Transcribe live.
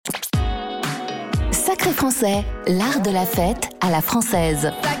Sacré Français, l'art de la fête à la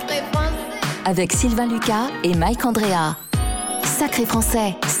française. Avec Sylvain Lucas et Mike Andrea. Sacré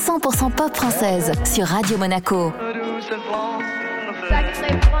Français, 100% pop française sur Radio Monaco. Sacré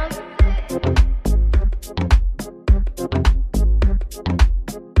Français.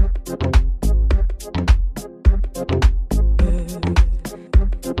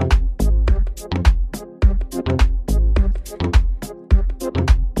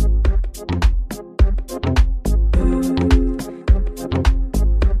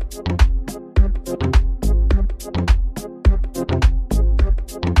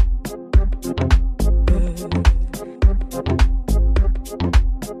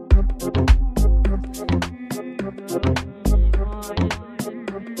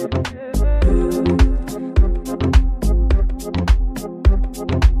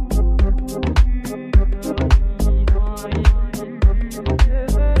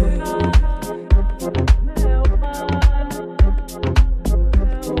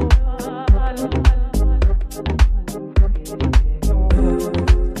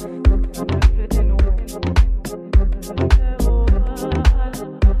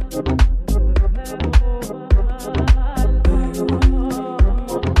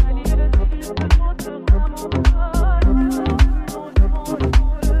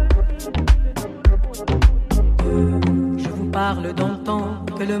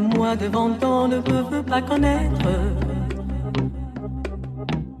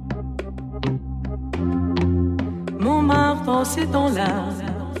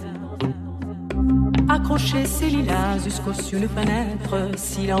 Accrocher ses lilas jusqu'au-dessus une fenêtre,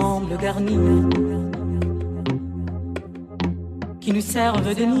 si l'angle garni qui nous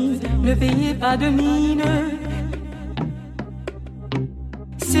servent de nid, ne payez pas de mine.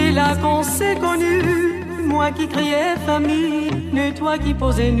 C'est là qu'on s'est connus, moi qui criais famine, toi qui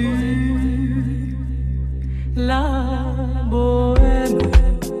posais nu. La bohème,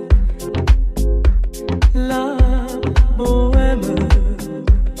 la bohème,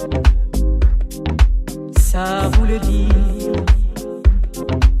 ça vous le dit,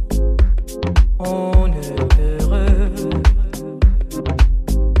 on est heureux.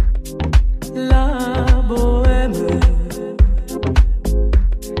 La bohème,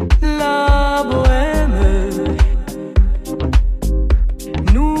 la bohème,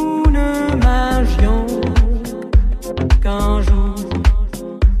 nous ne mangions qu'un jour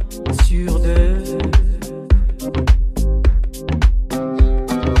sur deux.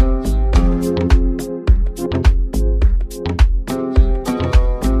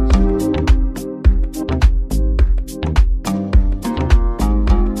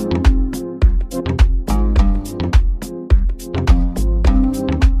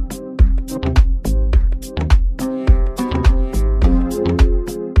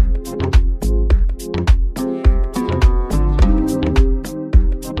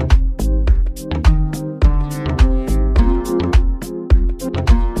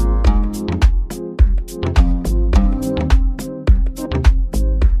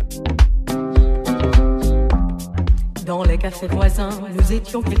 Voisins, nous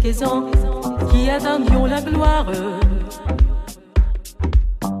étions quelques-uns qui attendions la gloire.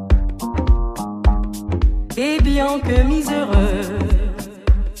 Et bien que miséreux,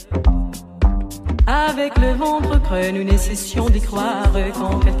 avec le ventre creux, nous ne cessions d'y croire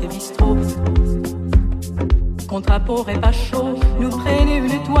quand quelques bistrots, contre apport et pas chaud, nous prenaient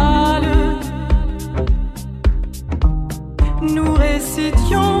une toile. Nous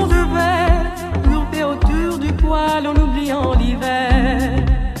récitions de vers groupés autour du poêle en oubliant l'hiver.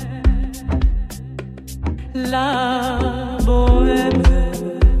 La bohème,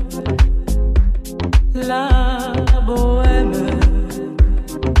 la bohème,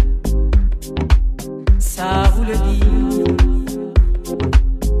 ça vous le dit,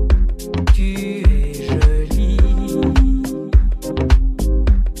 tu es jolie.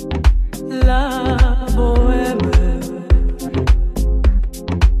 La bohème,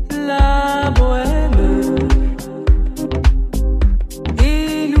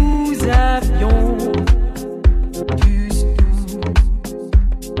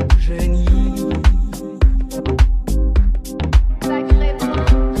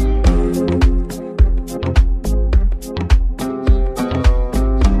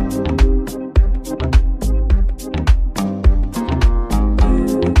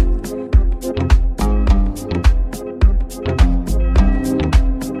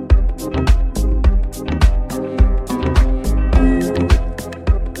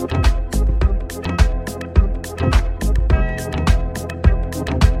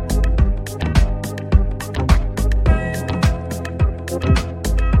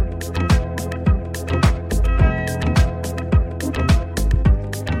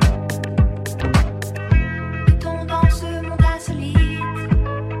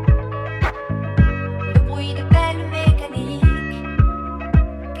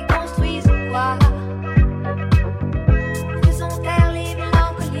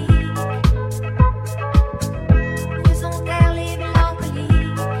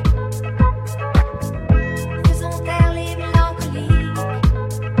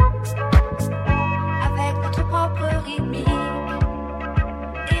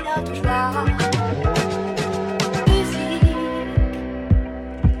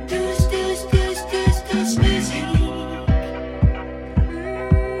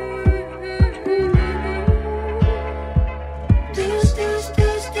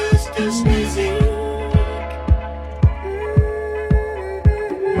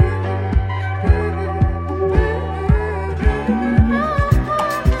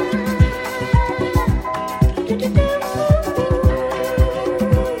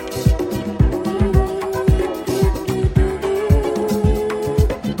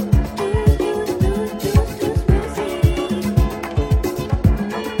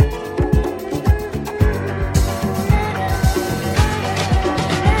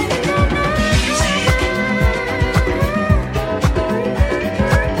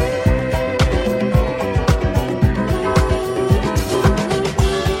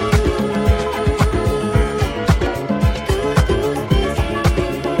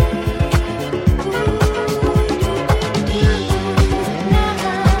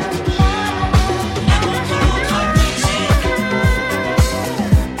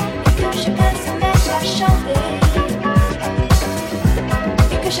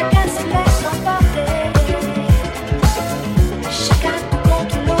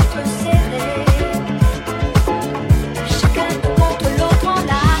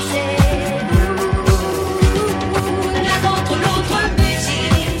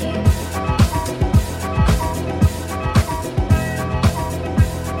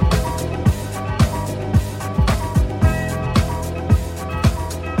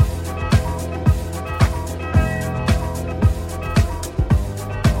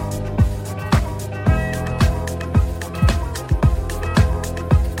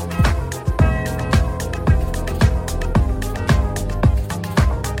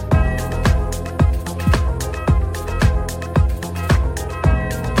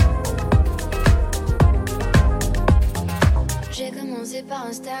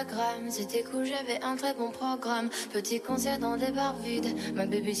 c'était cool, j'avais un très bon programme. Petit concert dans des bars vides, ma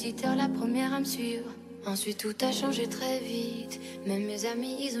babysitter la première à me suivre. Ensuite tout a changé très vite, même mes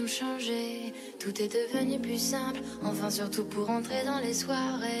amis ils ont changé. Tout est devenu plus simple, enfin surtout pour entrer dans les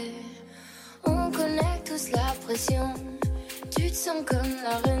soirées. On connaît tous la pression, tu te sens comme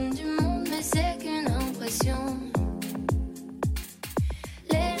la reine du monde, mais c'est qu'une impression.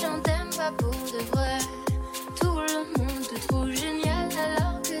 Les gens t'aiment pas pour de vrai, tout le monde te trouve génial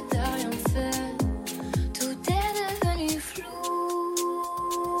alors que t'as rien fait. Tout est devenu flou,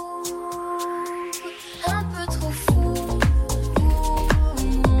 un peu trop fou pour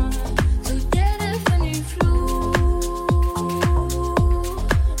moi. Tout est devenu flou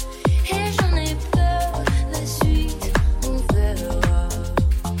et j'en ai peur, la suite on verra.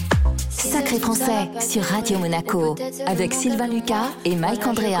 Sacré Français sur Radio Monaco avec Sylvain Lucas et Mike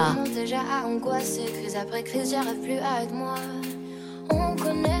Andrea. Déjà à angoisser, crise après crise, j'arrive plus à être moi. On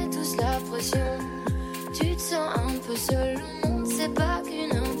connaît tous la pression, tu te sens un peu seul, le monde c'est pas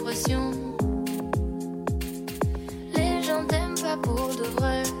qu'une impression. Les gens t'aiment pas pour de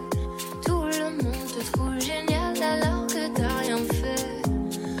vrai, tout le monde te trouve génial alors que t'as rien fait.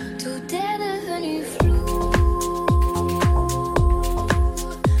 Tout est devenu flou,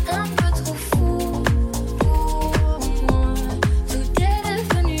 un peu trop fou pour moi. Tout est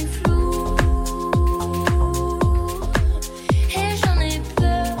devenu flou et j'en ai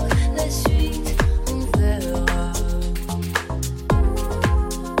peur, la suite on verra.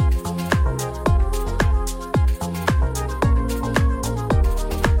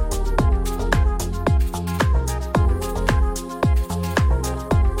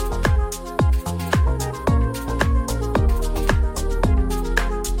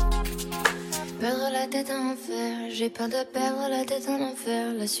 Perdre la tête en enfer, j'ai peur de perdre la tête en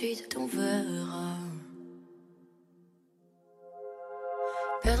enfer, la suite on verra.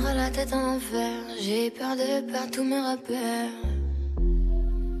 Perdre la tête en enfer, j'ai peur de perdre tous mes repères.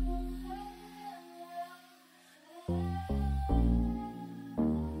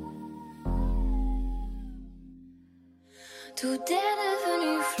 Tout est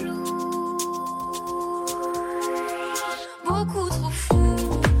devenu flou, beaucoup trop fou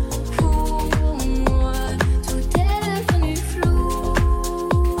pour moi. Tout est devenu flou,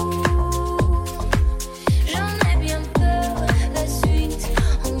 j'en ai bien peur, la suite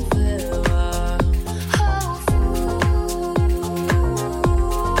on verra. Oh fou,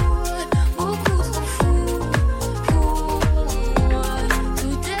 beaucoup trop fou pour moi.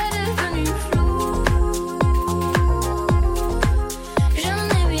 Tout est devenu flou, j'en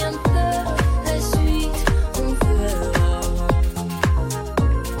ai bien peur, la suite on verra.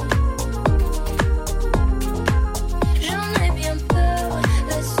 J'en ai bien peur,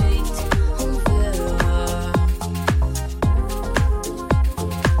 la suite on verra.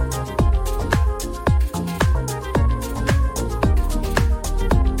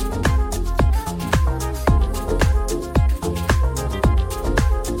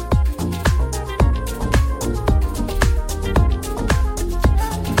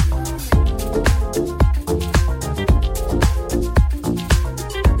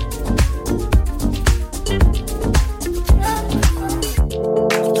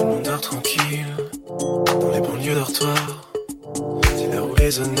 Tout le monde dort tranquille dans les banlieues dortoirs. C'est là où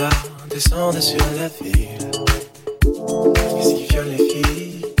les honneurs descendent sur la ville. Et s'ils violent les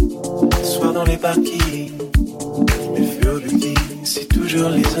filles, le soir dans les parkings, qui met le feu au building, c'est toujours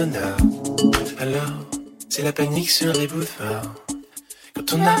les honneurs. Alors, c'est la panique sur les boulevards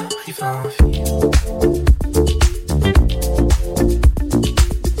quand on arrive en ville.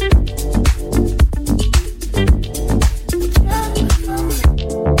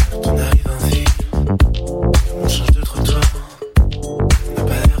 Quand on arrive en ville, on change de trottoir. On n'a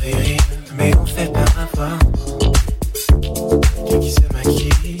pas l'air viril, mais on fait par avoir. Quelqu'un qui se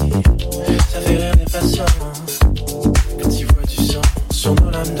maquille, ça fait rire les patients. Quand ils voient du sang sur nos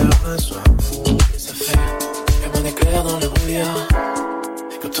lames de rasoir, ça fait comme un éclair dans le brouillard.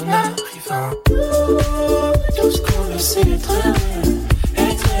 Et quand on arrive en tout ce qu'on veut c'est être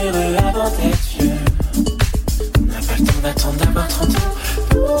heureux avant d'être vieux. On n'a pas le temps d'attendre d'avoir 30 ans.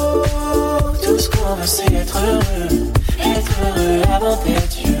 Tout ce qu'on veut c'est être heureux avant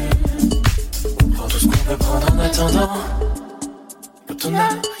d'être vieux. On prend tout ce qu'on peut prendre en attendant quand on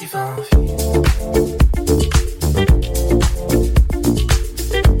arrive en vie.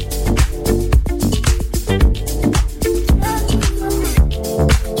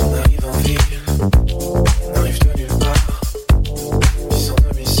 Quand on arrive en ville, on arrive de nulle part. Puis sans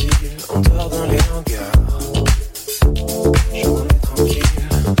domicile, on dort dans les hangars. Journée tranquille,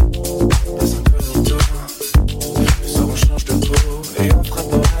 pas incognito. Le soir on change de peau et on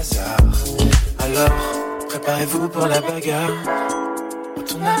frappe au hasard.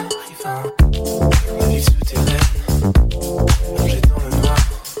 on arrive à ma vie souterraine, plongée dans le noir.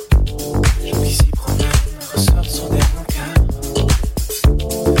 J'oublie si problème ressort sur des rancards.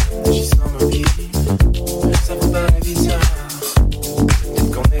 Agissant mobile, ça vous paraît bizarre.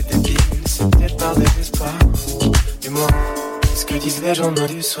 Peut-être qu'on est débile, c'est peut-être par désespoir. Du moins, ce que disent les journaux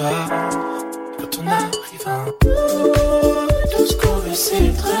du soir. Quand on arrive à tout ce qu'on veut c'est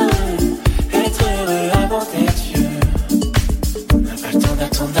être heureux avant d'être Dieu. On n'a pas le temps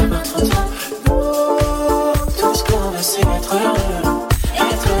d'attendre d'avoir 30 ans. Tout ce qu'on veut c'est être heureux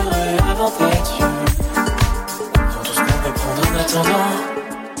avant d'être Dieu. On prend tout ce qu'on peut prendre en attendant.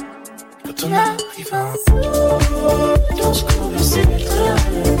 Quand on arrive à tout ce qu'on veut c'est être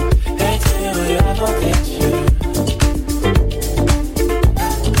heureux avant d'être Dieu.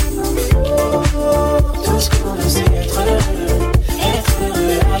 Tout ce qu'on veut c'est être heureux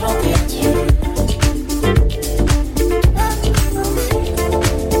avant d'être Dieu.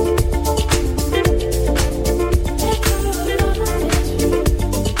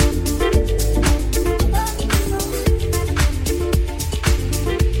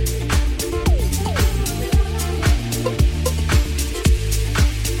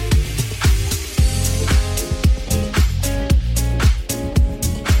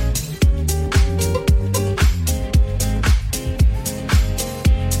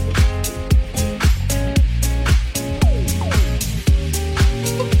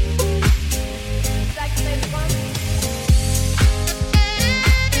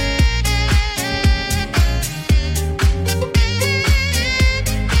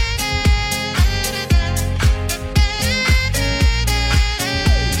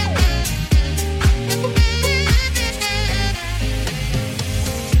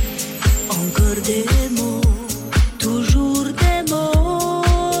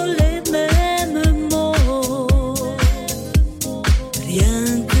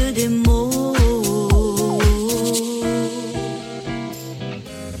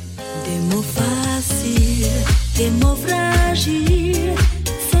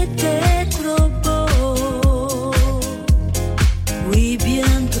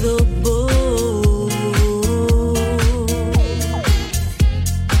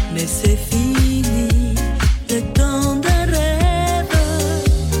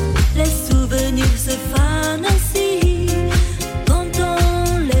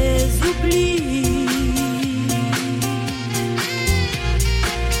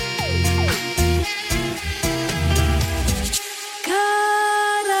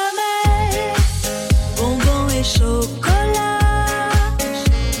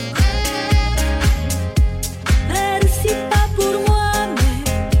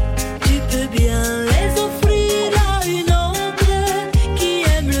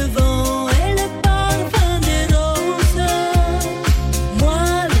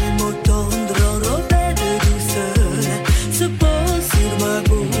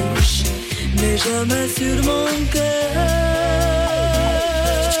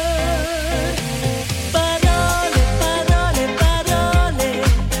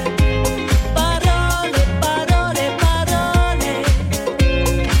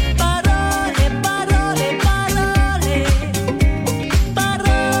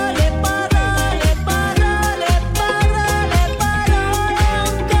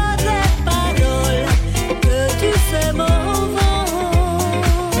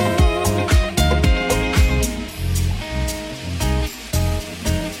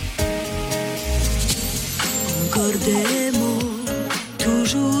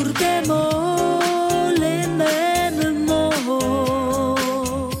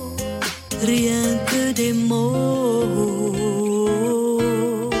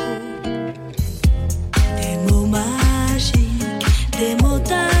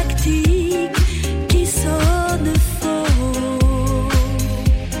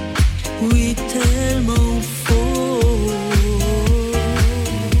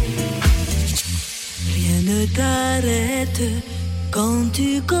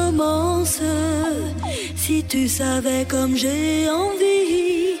 Comme j'ai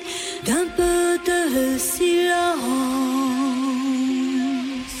envie d'un peu de silence.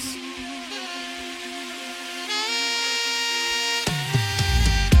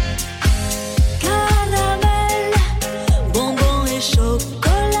 Caramel, bonbons et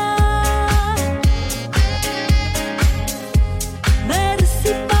chocolat.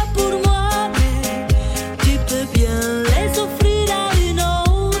 Merci pas pour moi, mais tu peux bien les offrir à une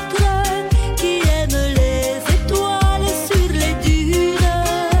autre qui aime les étoiles sur les dunes.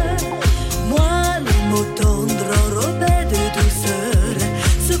 Moi, les mots tendres enrobés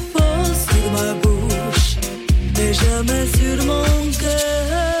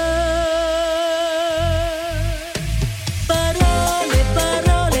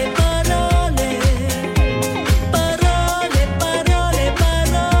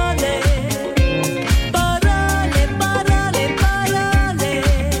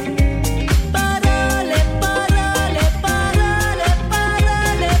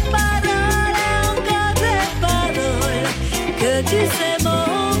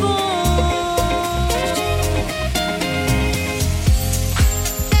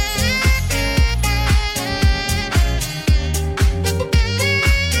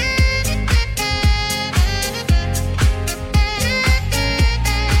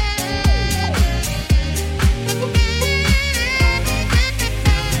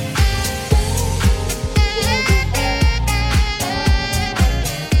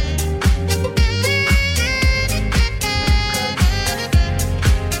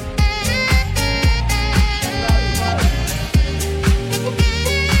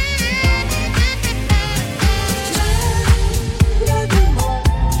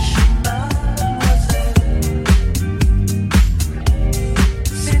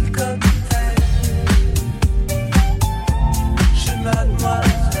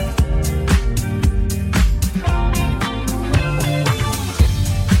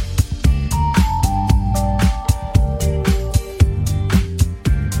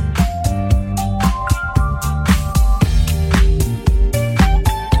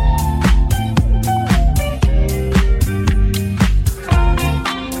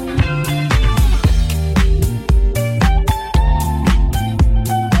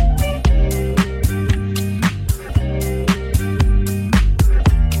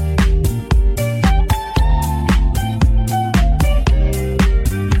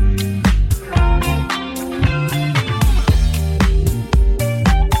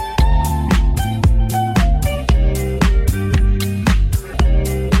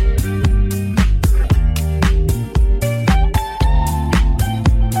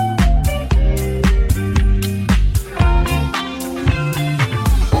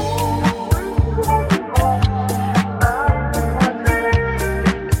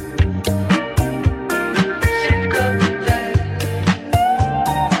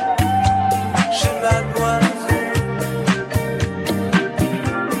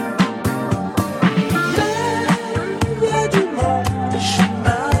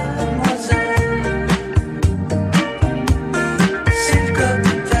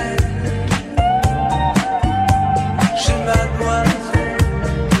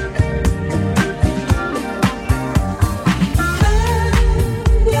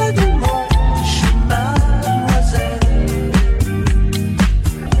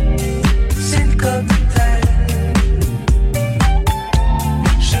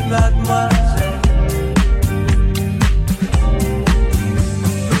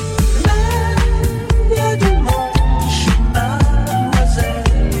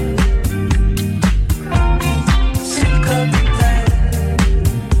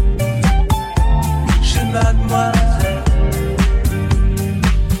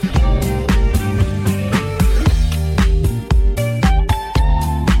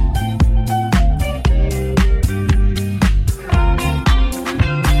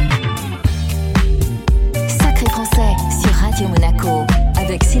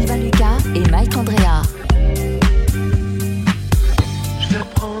avec Sylvain Lucas et Mike Andrea. Je vais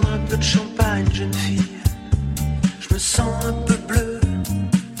prendre un peu de champagne, jeune fille. Je me sens un peu bleu,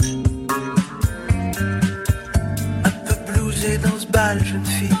 un peu blousé dans ce bal, jeune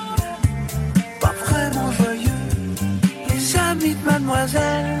fille. Pas vraiment joyeux, les amis de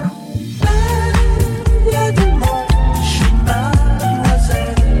mademoiselle. Il y a du monde, je suis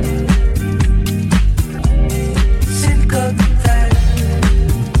mademoiselle. C'est le cocktail,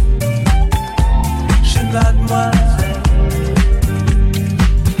 je suis mademoiselle.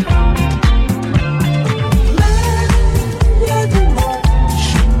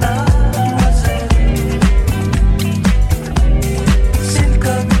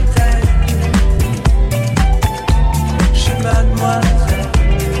 Mademoiselle,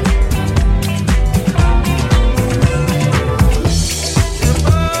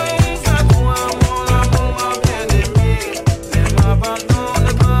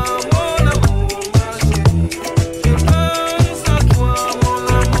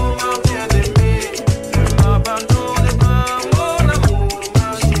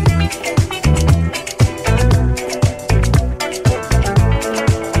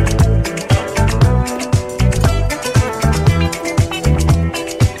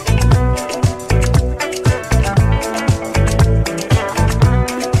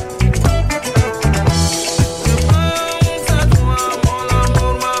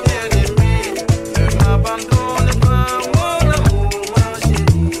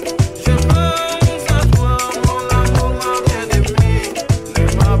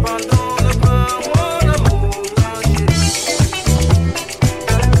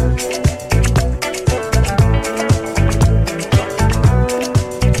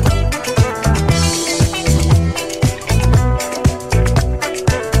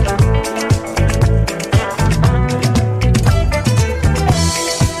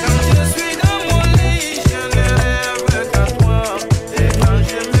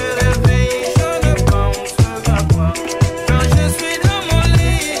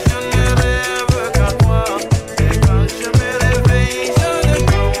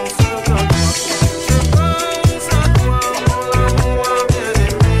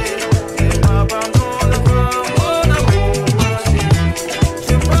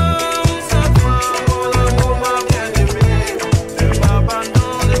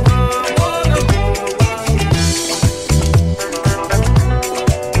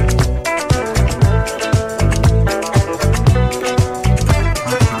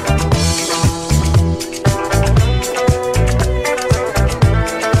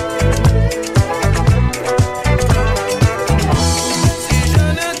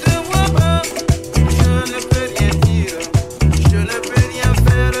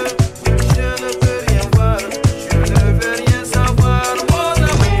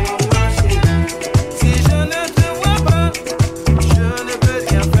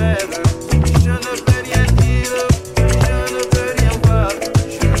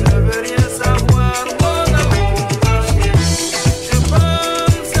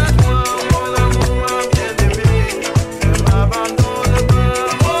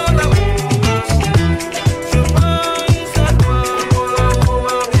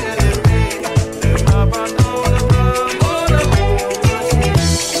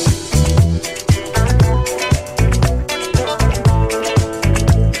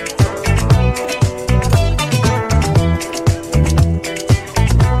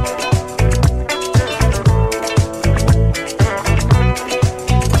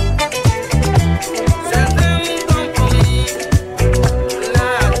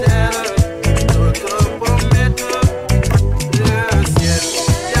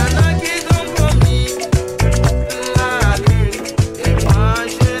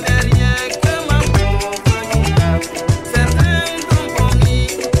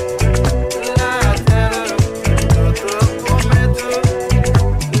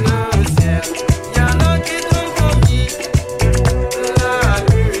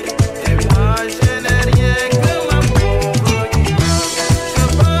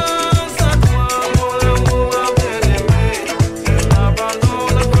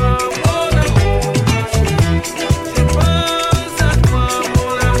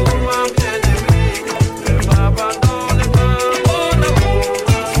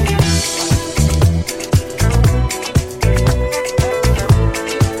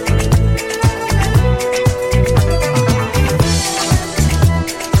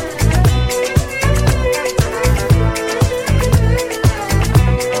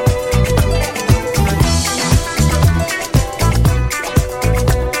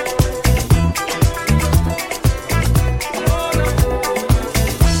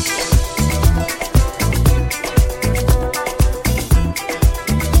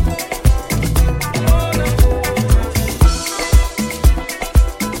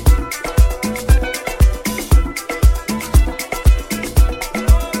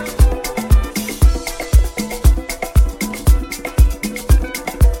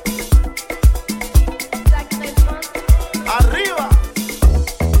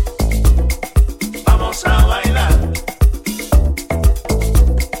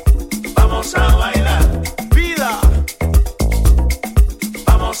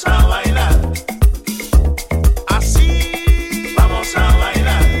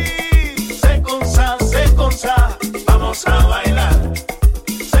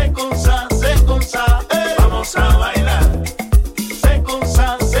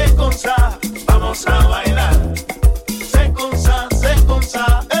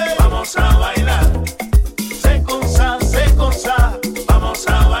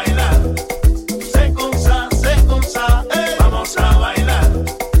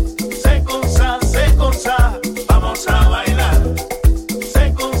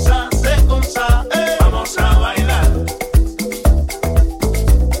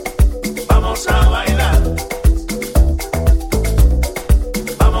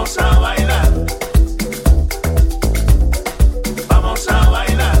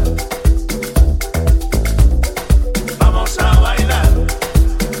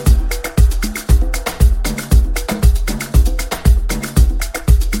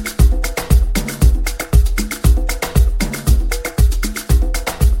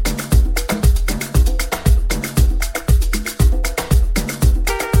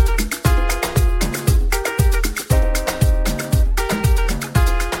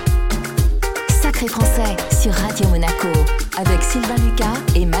 sur Radio Monaco avec Sylvain Lucas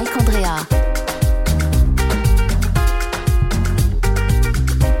et Mike Andrea.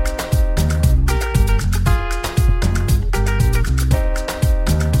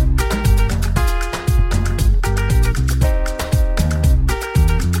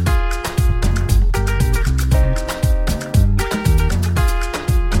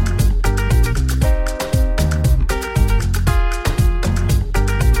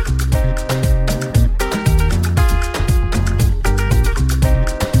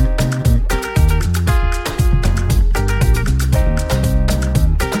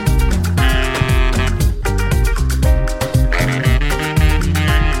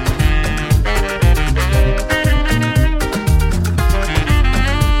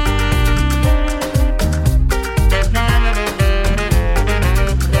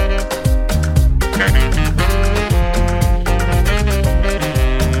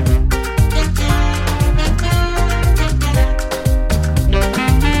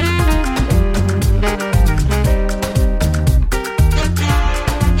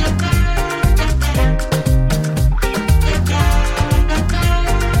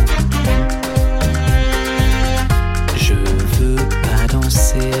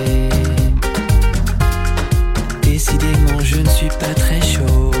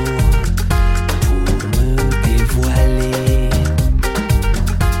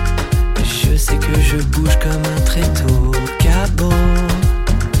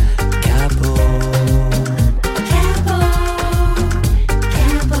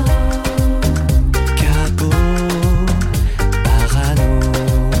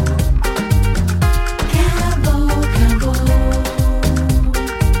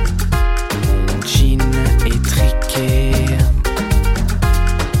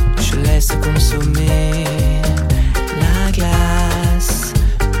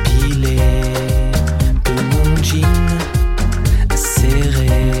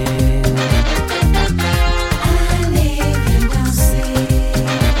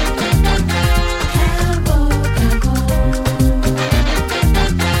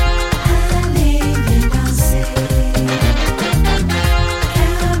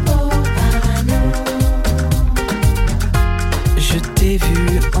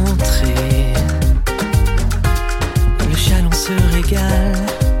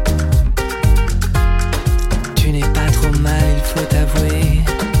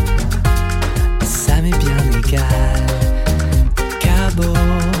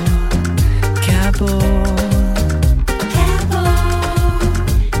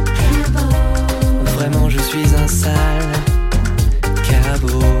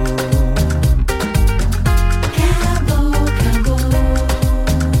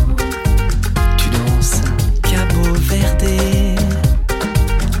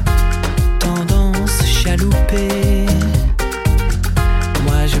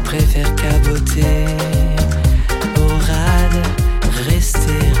 Moi je préfère caboter, au rade,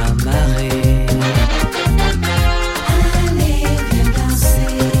 rester.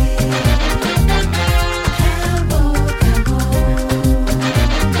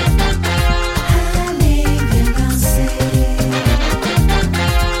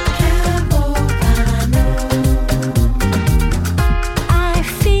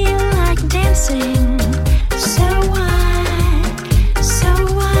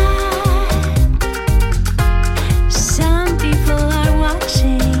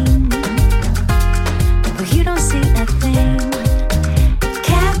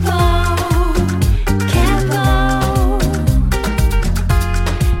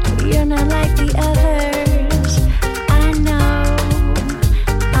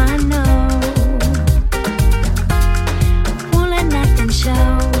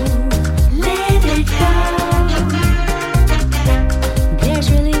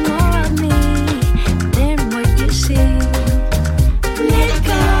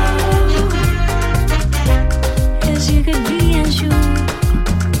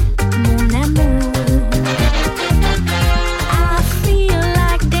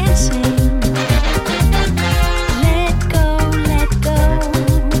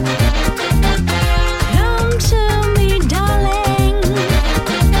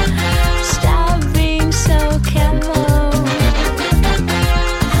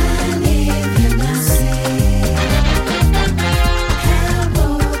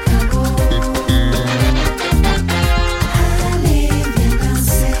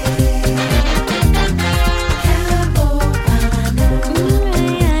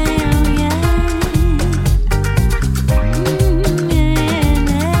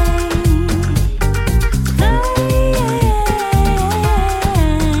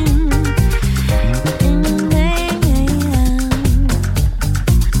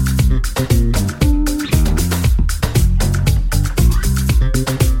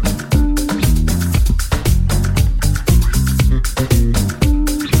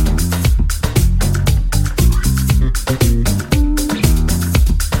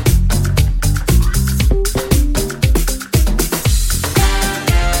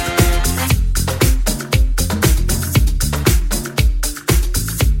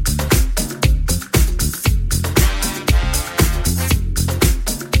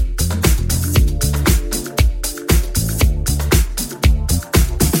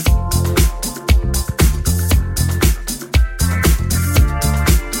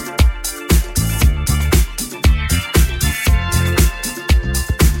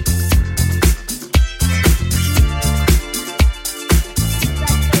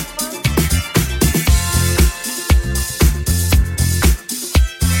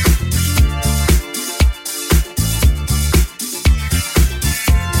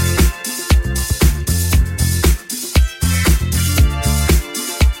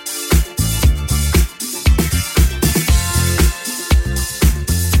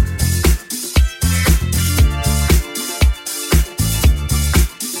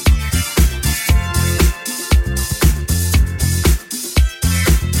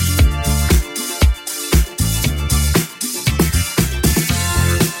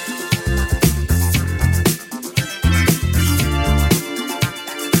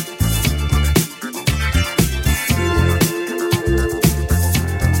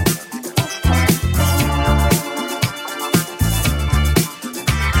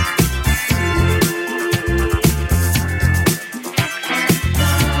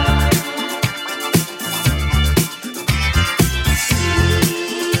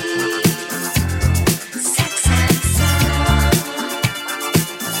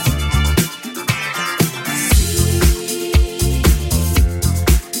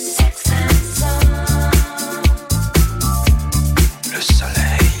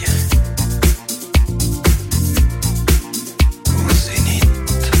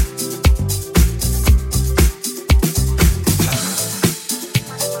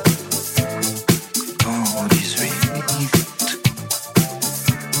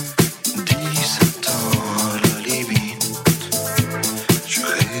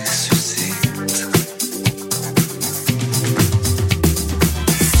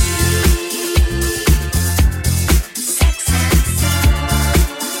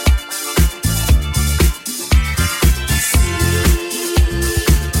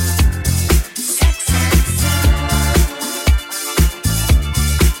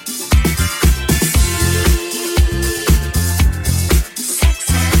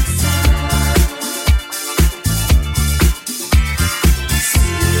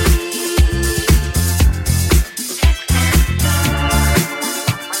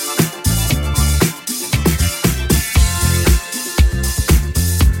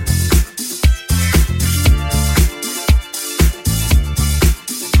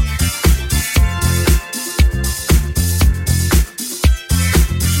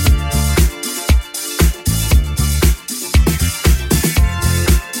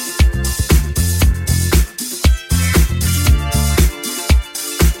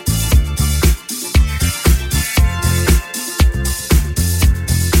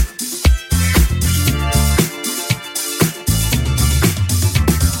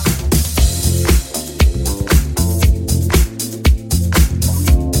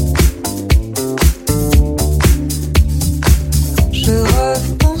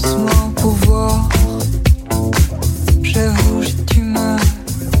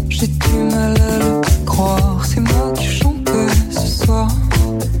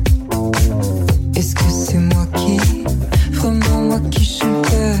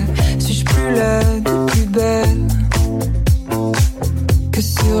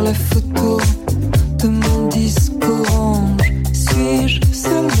 sur la photo de mon disque orange. Suis-je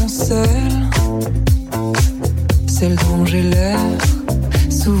seulement celle dont j'ai l'air?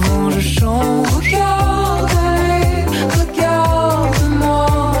 Souvent je chante. Regarde, allez, regarde-moi,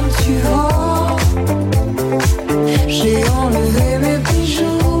 tu vois. J'ai enlevé mes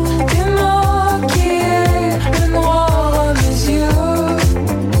bijoux, démaquillé le noir à mes yeux,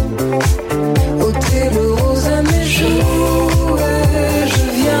 ôté le rose à mes joues, et je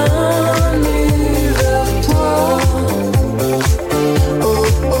viens nu vers toi. Oh,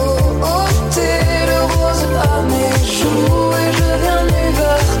 oh, ôté le rose à mes joues, et je viens nu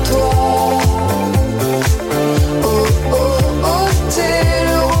vers toi. Oh, oh, ôté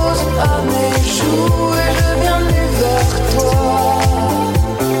le rose à mes joues, et je viens nu vers toi.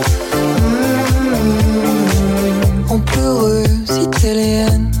 En pleureuse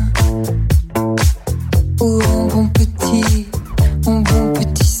italienne, ou en bon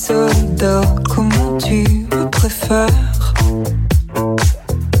petit soldat, comment tu me préfères?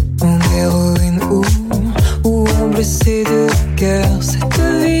 En héroïne ou en blessé de guerre, cette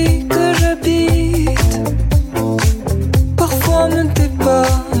vie que j'habite parfois me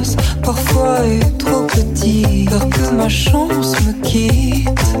dépasse, parfois est trop petit, peur que ma chance me quitte.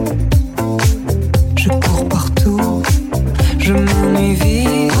 Je cours partout, je m'ennuie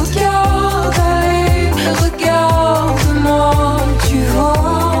vite. Regarde, allez, regarde-moi, tu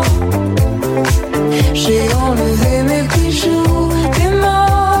vois. J'ai enlevé mes bijoux,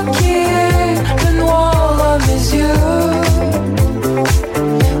 démaquillé le noir à mes yeux,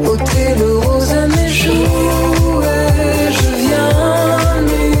 ôté le rose à mes joues, et je viens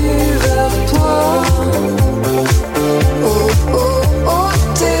nu vers toi. Oh, oh,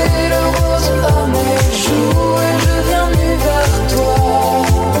 ôté le rose à mes joues, et je viens nu vers toi.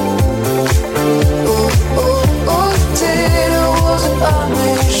 Oh, oh, ôté le rose à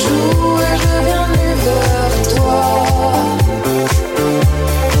mes joues, et je viens nu vers toi.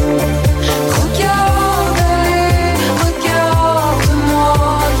 Regarde, allez, regarde-moi,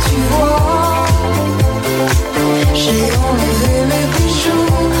 tu vois. J'ai enlevé mes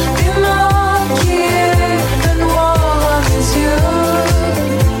bijoux, démaquillé le noir à mes yeux.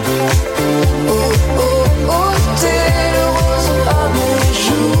 Oh, oh, ôté le rose à mes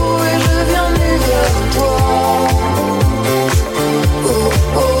joues, et je viens nu vers toi. Oh,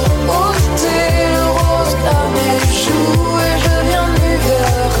 oh, ôté le rose à mes joues, et je viens nu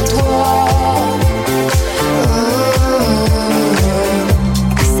vers toi.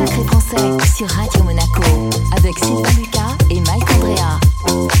 Sacré Français sur Radio Monaco avec Sylvain Lucas et Mike Andrea.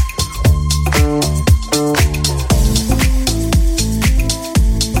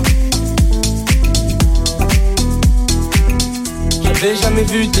 J'avais jamais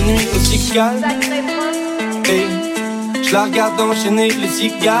vu de nuit aussi calme. Et je la regarde enchaîner les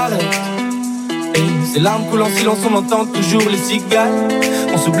cigarettes. Et ses larmes coulent en silence, on entend toujours les cigales.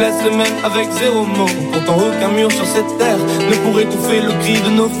 On se blesse le même avec zéro mot. Pourtant aucun mur sur cette terre ne pourrait étouffer le cri de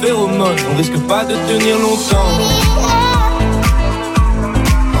nos phéromones. On risque pas de tenir longtemps.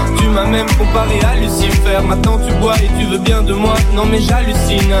 Tu m'as même comparé à Lucifer. Maintenant tu bois et tu veux bien de moi. Non mais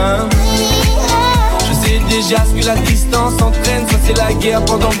j'hallucine, hein. Je sais déjà ce que la distance entraîne. Soit c'est la guerre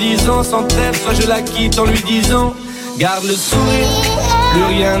pendant 10 ans sans trêve, soit je la quitte en lui disant garde le sourire, plus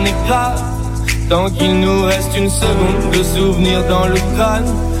rien n'est grave. Tant qu'il nous reste une seconde de souvenir dans le crâne,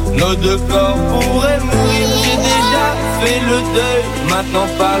 nos deux corps pourraient mourir. J'ai déjà fait le deuil, maintenant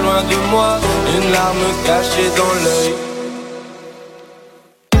pas loin de moi, une larme cachée dans l'œil.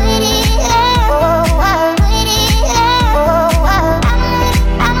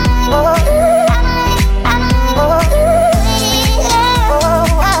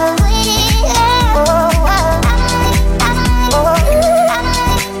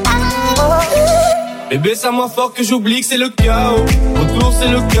 Bébé, ça moins fort que j'oublie que c'est le chaos. Autour c'est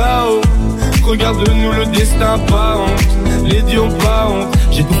le chaos. Regarde-nous le destin, pas honte. Les dieux ont pas honte.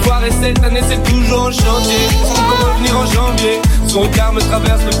 J'ai tout foiré cette année, c'est toujours en chantier. Est-ce qu'on peut revenir en janvier? Son regard me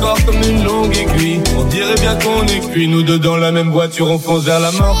traverse le corps comme une longue aiguille. On dirait bien qu'on est cuits, nous deux dans la même voiture, on fonce vers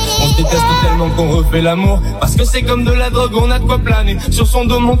la mort. On se déteste tellement qu'on refait l'amour. Parce que c'est comme de la drogue, on a de quoi planer. Sur son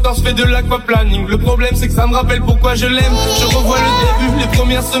dos, mon torse fait de l'aquaplaning. Le problème c'est que ça me rappelle pourquoi je l'aime. Je revois le début, les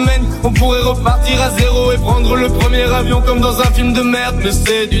premières semaines. On pourrait repartir à zéro et prendre le premier avion comme dans un film de merde. Mais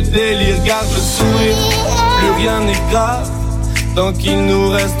c'est du délire, garde le sourire. Plus rien n'est grave tant qu'il nous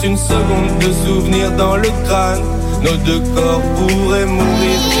reste une seconde de souvenir dans le crâne. Nos deux corps pourraient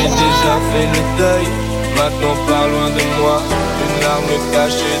mourir. J'ai déjà fait le deuil. Maintenant pas loin de moi, une larme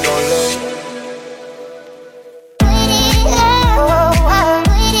cachée dans l'œil.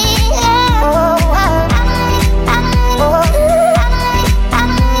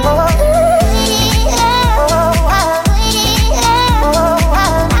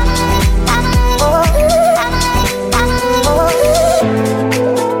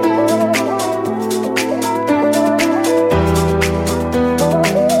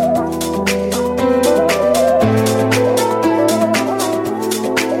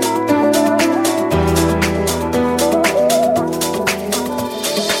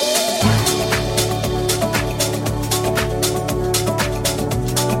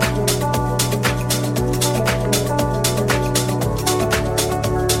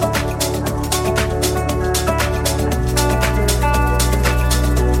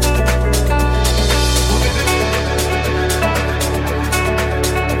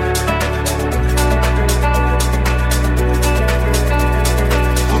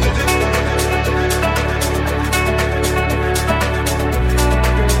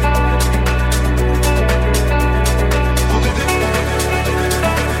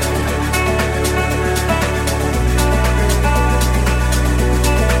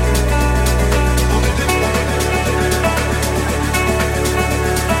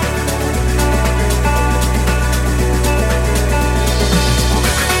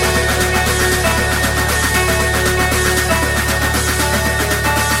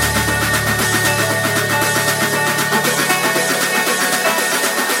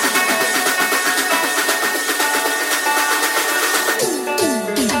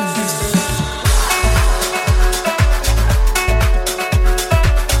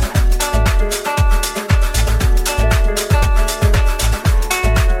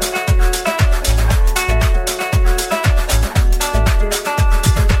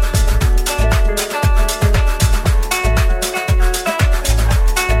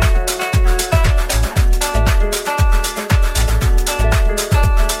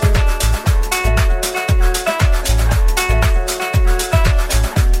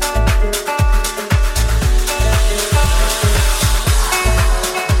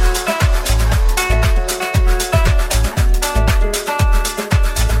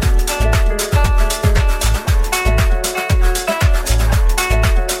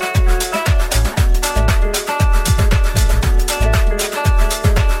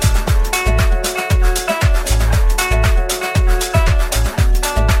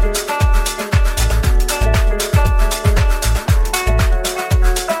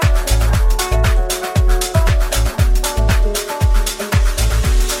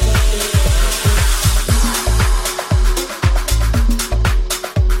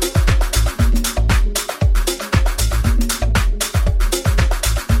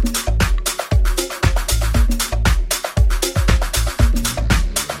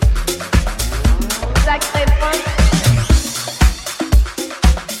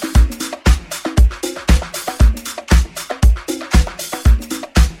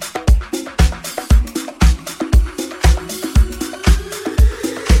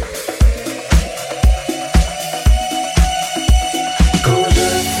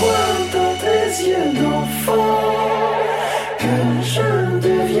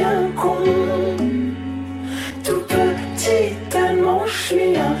 deviens con. Tout petit, tellement je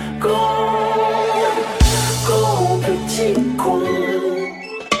suis un grand petit con.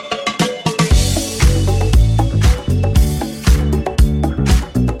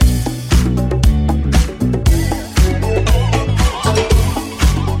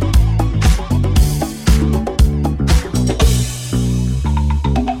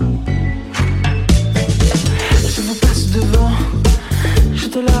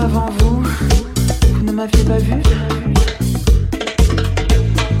 m'aviez pas vu.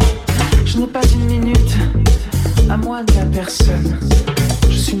 Je n'ai pas une minute à moi de la personne.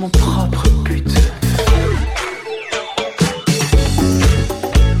 Je suis mon propre but.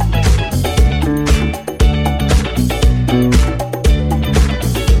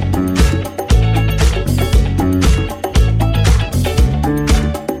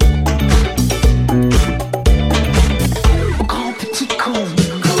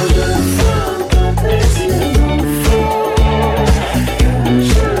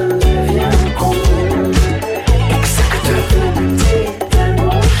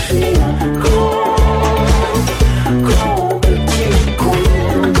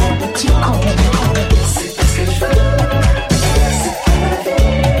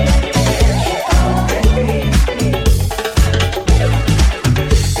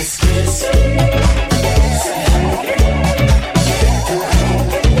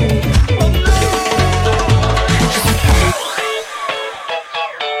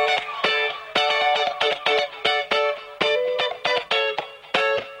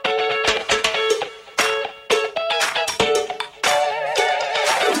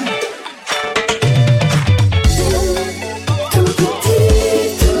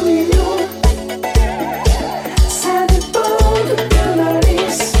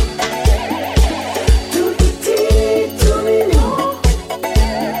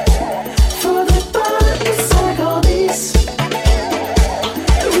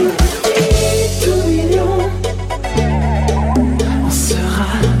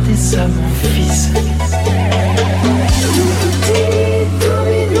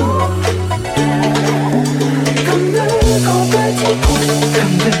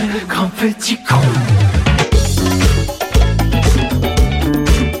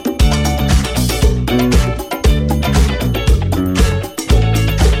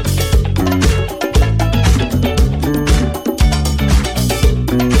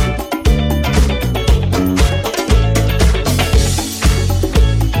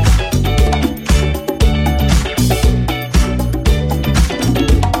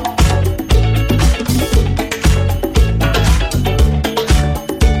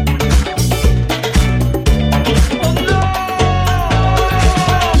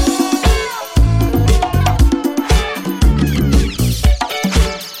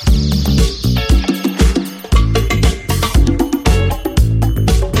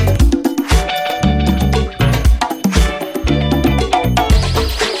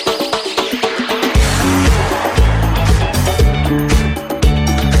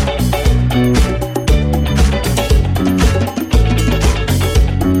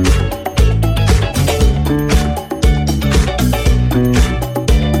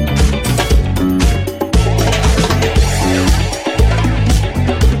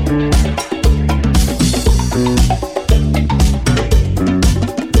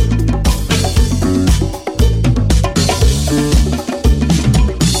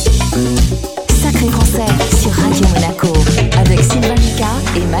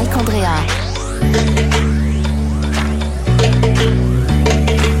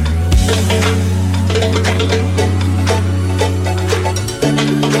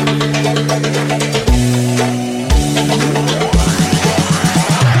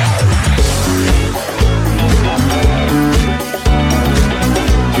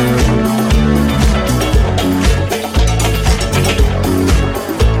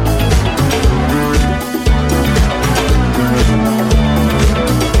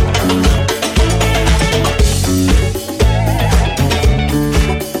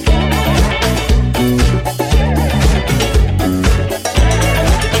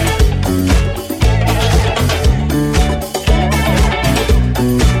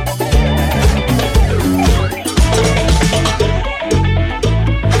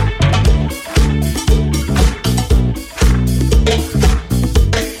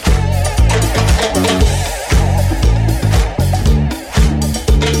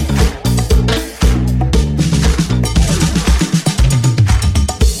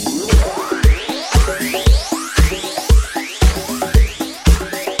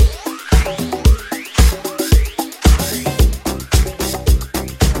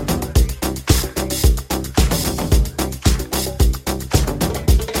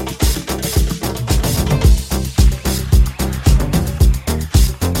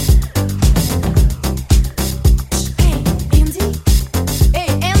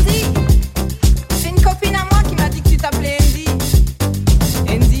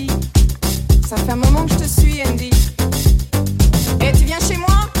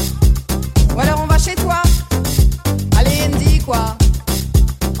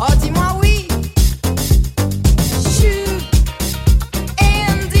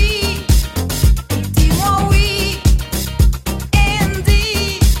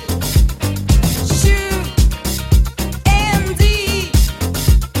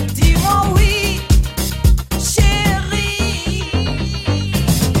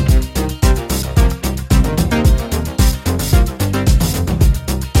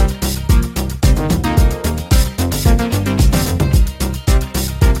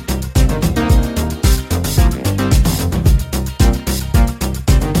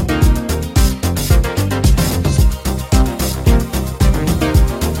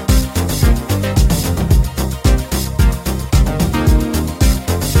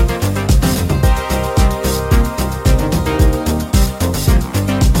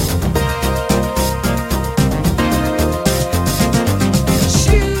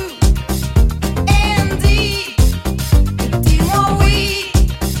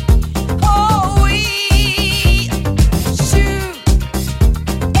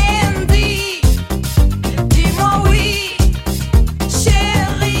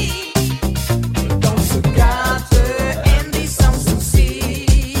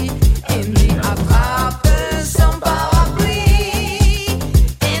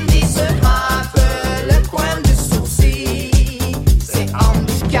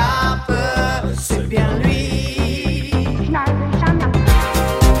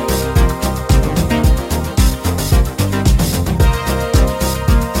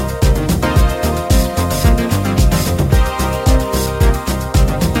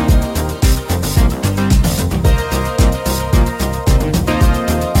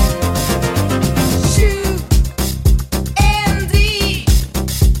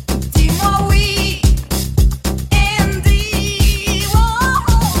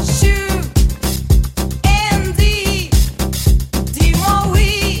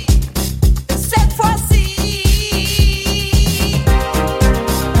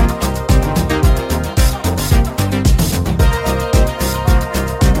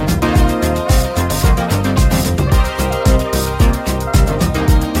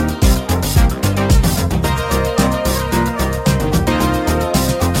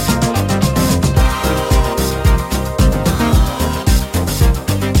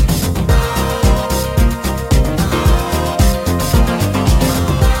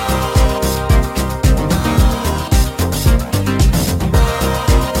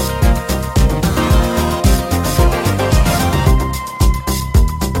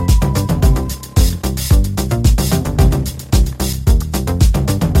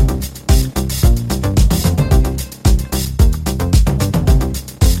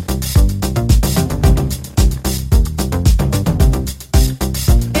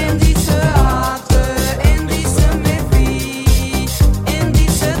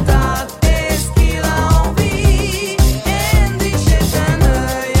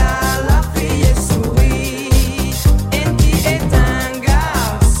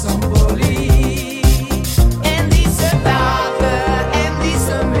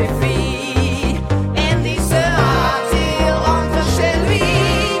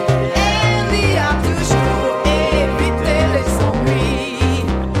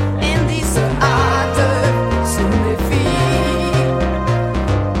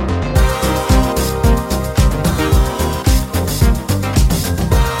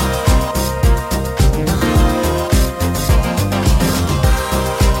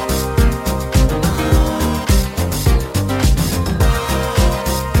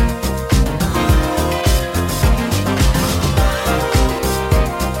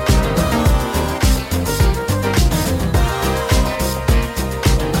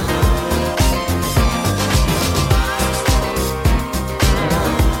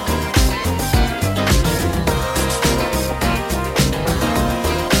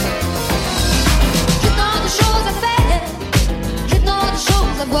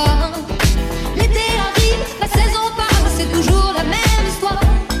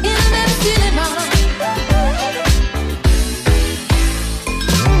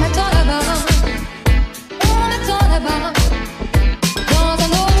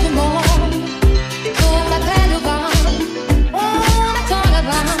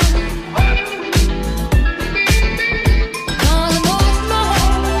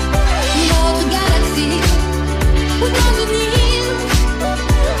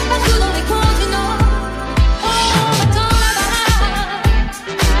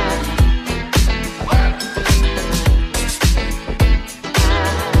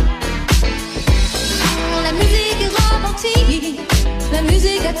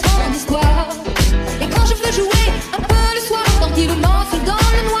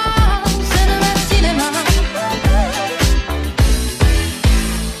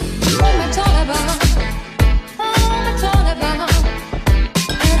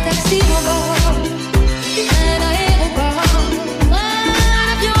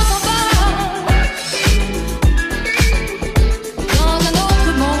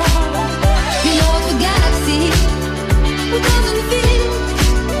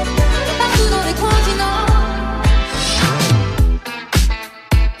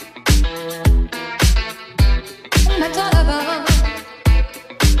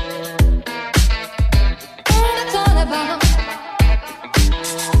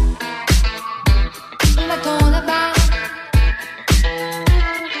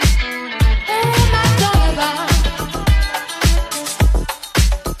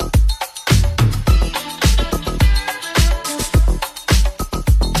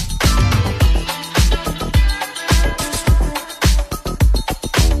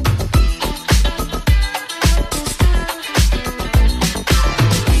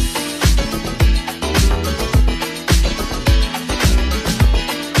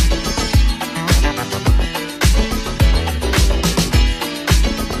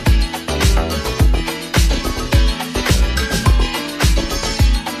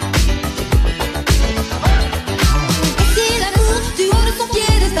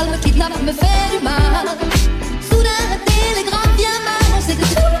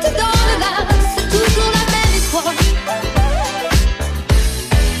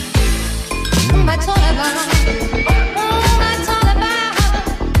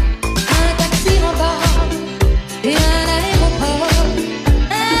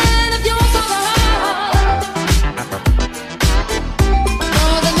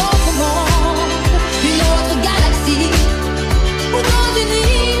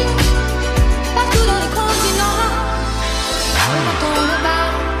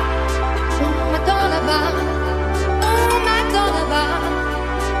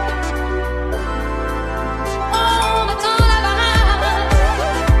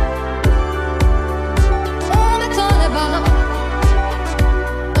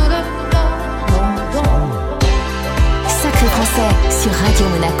 sur Radio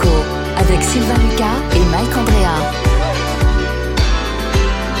Monaco avec Sylvain Lucas et Mike Andrea.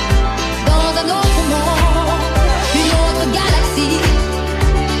 Dans un autre monde, une autre galaxie,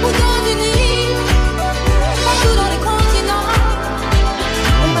 ou dans une île, partout dans les continents,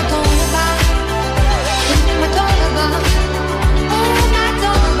 on m'attend là-bas, on m'attend là-bas, on m'attend là-bas, on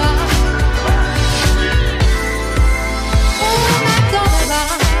m'attend là-bas,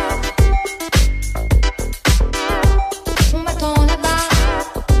 on m'attend là-bas, on m'attend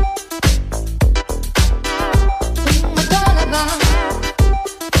là-bas.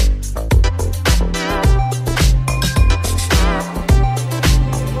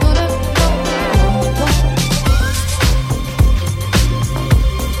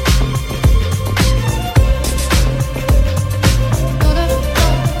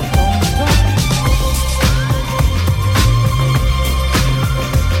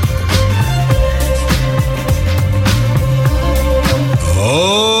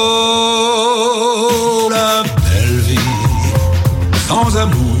 Oh, la belle vie, sans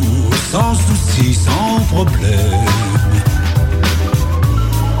amour, sans soucis, sans problème.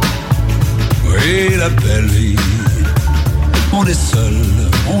 Oui, la belle vie, on est seul,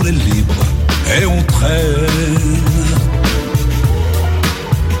 on est libre et on traîne.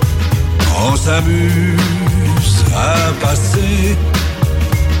 On s'amuse à passer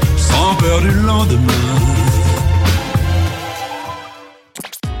sans peur du lendemain.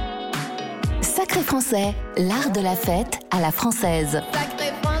 Sacré Français, l'art de la fête à la française.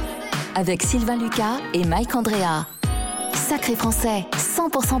 Sacré Français. Avec Sylvain Lucas et Mike Andrea. Sacré Français,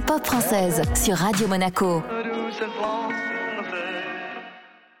 100% pop française sur Radio Monaco. Douce France,